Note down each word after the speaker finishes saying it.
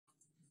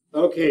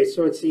Okay,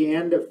 so it's the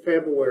end of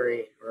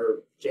February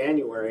or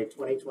January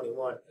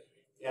 2021,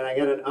 and I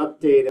got an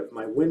update of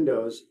my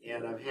Windows,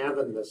 and I'm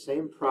having the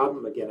same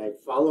problem again. I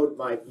followed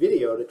my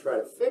video to try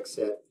to fix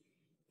it,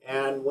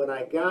 and when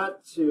I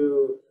got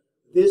to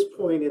this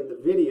point in the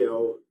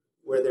video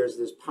where there's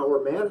this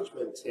power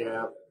management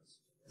tab,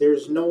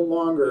 there's no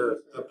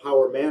longer a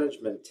power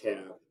management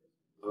tab.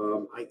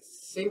 I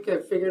think I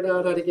figured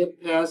out how to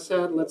get past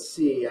that. Let's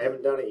see. I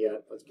haven't done it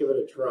yet. Let's give it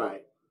a try.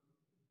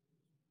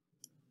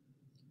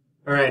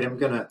 All right, I'm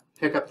going to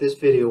pick up this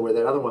video where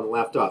that other one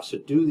left off. So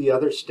do the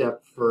other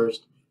step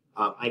first.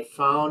 I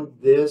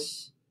found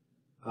this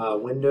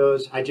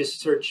Windows. I just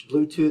searched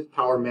Bluetooth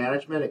power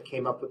management. It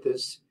came up with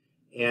this.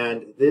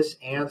 And this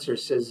answer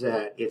says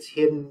that it's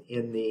hidden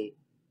in the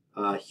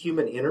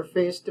human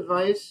interface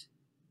device.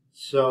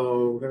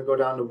 So we're going to go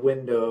down to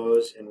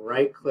Windows and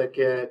right-click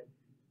it.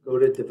 Go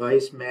to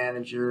Device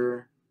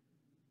Manager.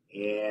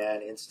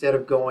 And instead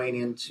of going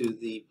into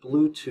the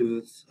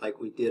Bluetooth like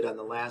we did on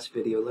the last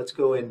video, let's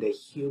go into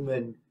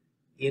Human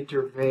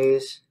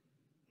Interface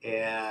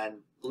and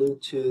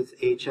Bluetooth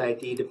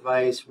HID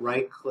device,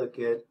 right-click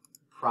it,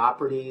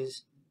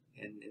 Properties,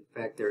 and in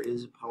fact there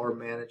is power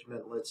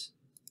management. Let's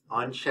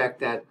uncheck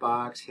that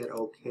box, hit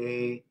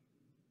OK.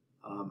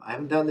 I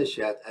haven't done this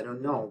yet, I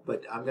don't know,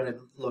 but I'm going to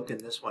look in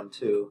this one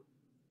too.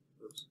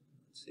 Oops,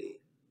 let's see.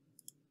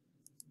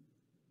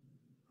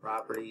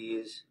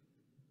 Properties.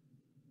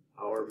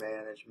 Power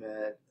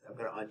management. I'm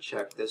going to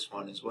uncheck this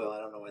one as well. I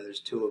don't know why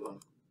there's two of them.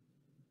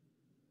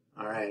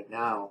 All right,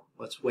 now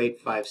let's wait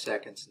 5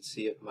 seconds and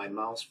see if my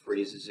mouse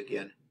freezes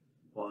again.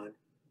 1,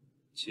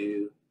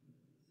 2,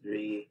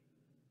 3,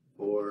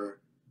 4,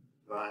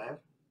 5.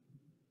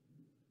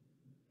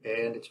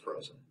 And it's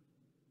frozen.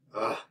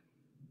 I'm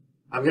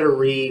going to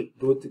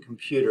reboot the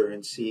computer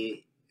and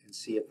see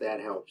if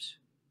that helps.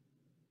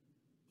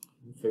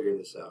 We'll figure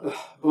this out.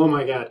 Oh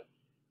my God.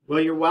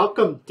 Well, you're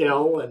welcome,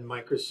 Dell and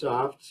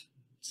Microsoft.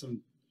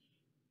 Some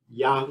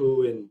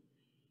Yahoo in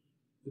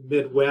the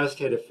Midwest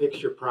had to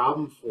fix your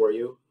problem for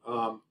you.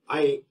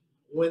 I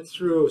went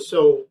through,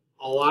 so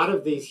a lot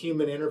of these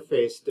human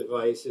interface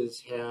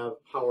devices have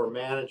power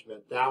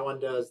management. That one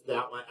does,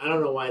 that one. I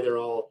don't know why they're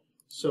all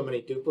so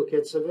many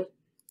duplicates of it,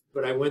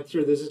 but I went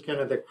through, this is kind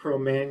of the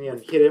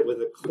Cro-Magnon, hit it with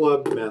a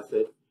club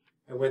method.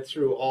 I went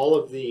through all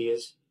of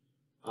these,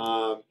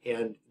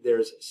 and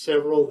there's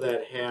several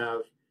that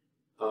have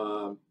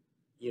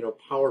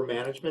power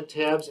management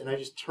tabs, and I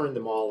just turned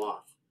them all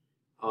off.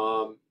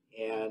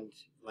 And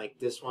like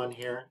this one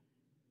here,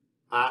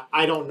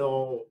 I don't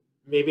know,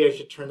 maybe I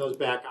should turn those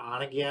back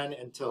on again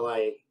until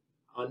I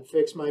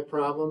unfix my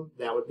problem.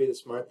 That would be the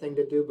smart thing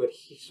to do. But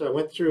so I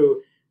went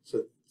through,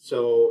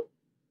 so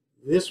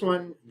this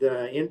one,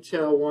 the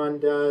Intel one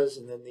does,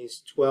 and then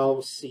these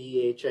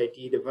 12C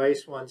HID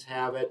device ones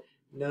have it.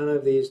 None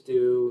of these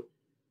do.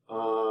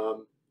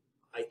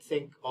 I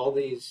think all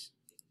these,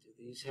 do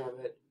these have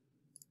it?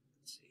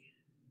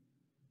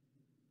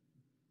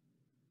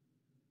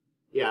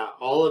 Yeah,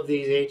 all of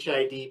these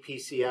HID,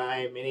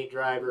 PCI, mini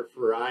driver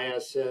for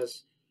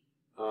ISS,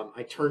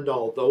 I turned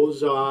all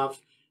those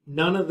off.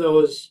 None of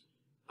those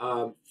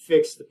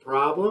fixed the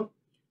problem.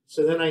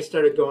 So then I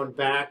started going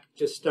back,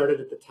 just started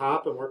at the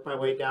top and worked my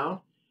way down.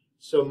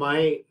 So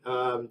my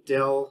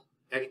Dell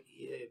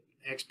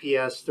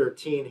XPS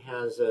 13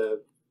 has a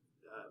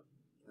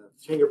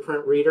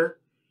fingerprint reader.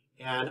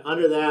 And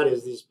under that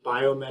is these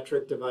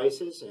biometric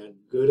devices and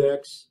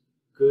Goodix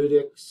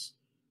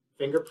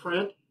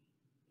fingerprint.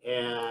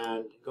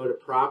 And go to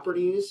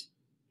Properties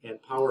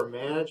and Power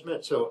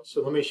Management. So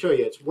let me show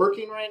you. It's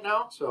working right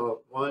now.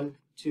 So 1,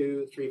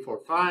 2, 3, 4,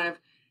 5.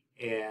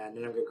 And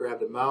then I'm going to grab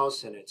the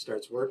mouse and it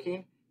starts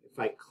working. If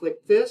I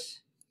click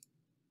this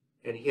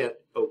and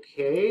hit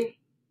OK.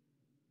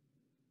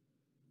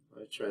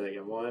 Let's try that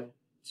again. 1,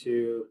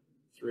 2,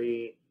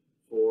 3,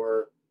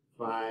 4,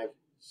 5,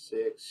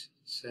 6,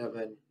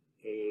 7,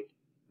 8,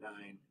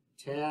 9,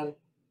 10.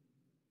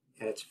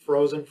 And it's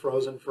frozen,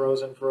 frozen,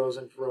 frozen,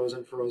 frozen,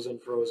 frozen, frozen,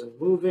 frozen,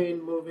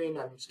 moving, moving.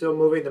 I'm still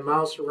moving the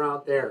mouse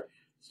around there. It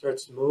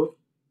starts to move.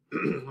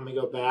 Let me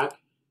go back.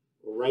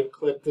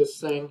 Right-click this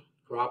thing,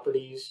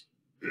 Properties,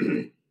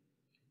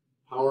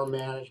 Power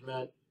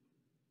Management,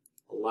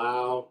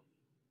 Allow.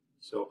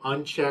 So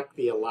uncheck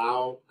the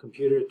Allow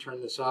computer to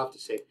turn this off to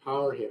save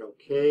power. Hit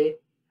OK.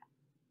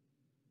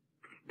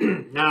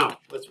 Now,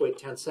 let's wait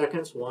 10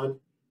 seconds. 1,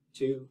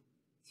 2,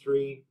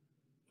 3,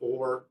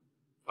 4,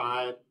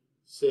 5,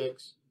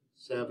 6,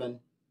 7,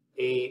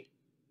 8,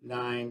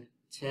 9,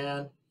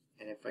 10.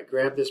 And if I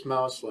grab this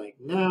mouse like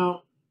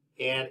now,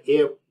 and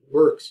it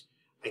works.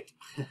 I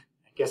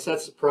guess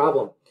that's the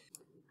problem.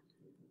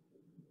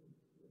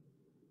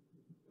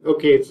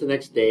 Okay, it's the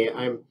next day.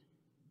 I'm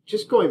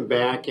just going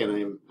back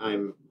and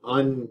I'm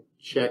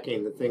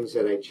unchecking the things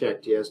that I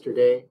checked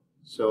yesterday.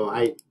 So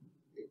I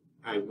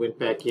went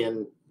back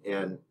in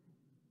and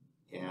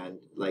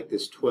like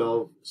this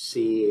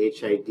 12C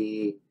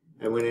HID,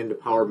 I went into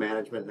power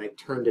management and I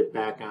turned it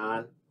back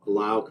on,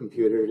 allow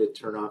computer to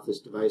turn off this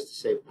device to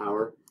save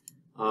power.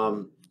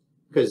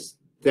 Because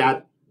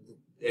that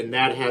and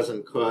that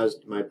hasn't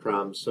caused my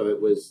problem. So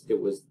it was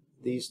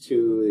these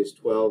two, this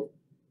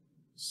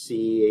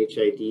 12C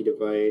HID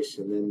device,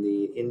 and then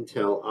the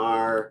Intel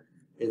R,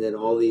 and then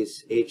all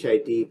these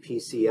HID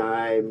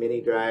PCI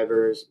mini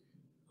drivers.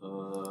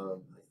 I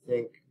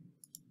think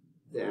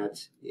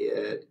that's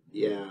it.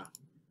 Yeah.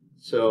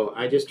 So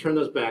I just turned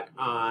those back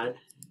on.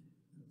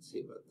 Let's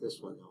see about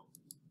this one though.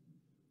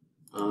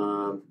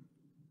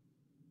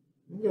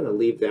 I'm going to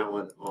leave that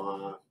one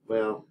off.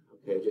 Well,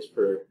 okay, just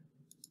for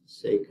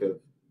sake of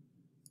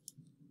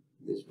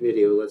this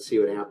video, let's see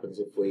what happens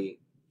if we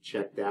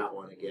check that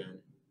one again.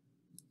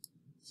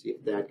 See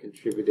if that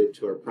contributed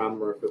to our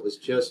problem, or if it was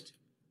just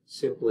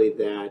simply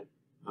that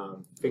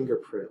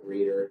fingerprint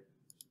reader.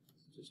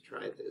 Let's just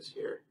try this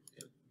here.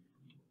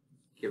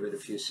 Give it a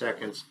few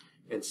seconds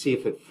and see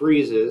if it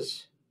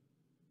freezes.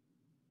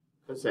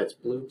 Because that's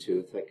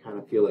Bluetooth, I kind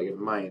of feel like it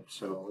might.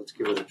 So let's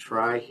give it a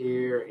try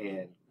here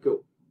and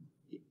go.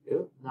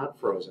 Not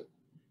frozen.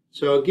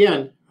 So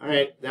again, all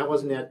right, that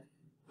wasn't it.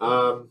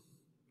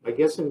 I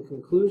guess in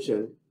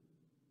conclusion,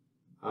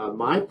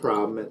 my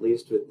problem, at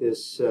least with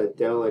this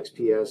Dell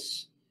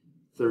XPS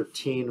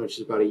 13, which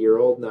is about a year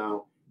old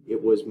now,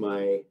 it was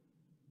my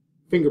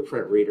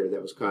fingerprint reader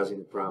that was causing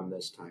the problem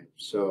this time.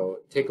 So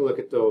take a look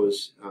at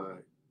those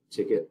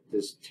to get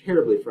this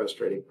terribly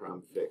frustrating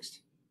problem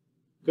fixed.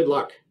 Good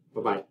luck.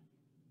 Bye-bye.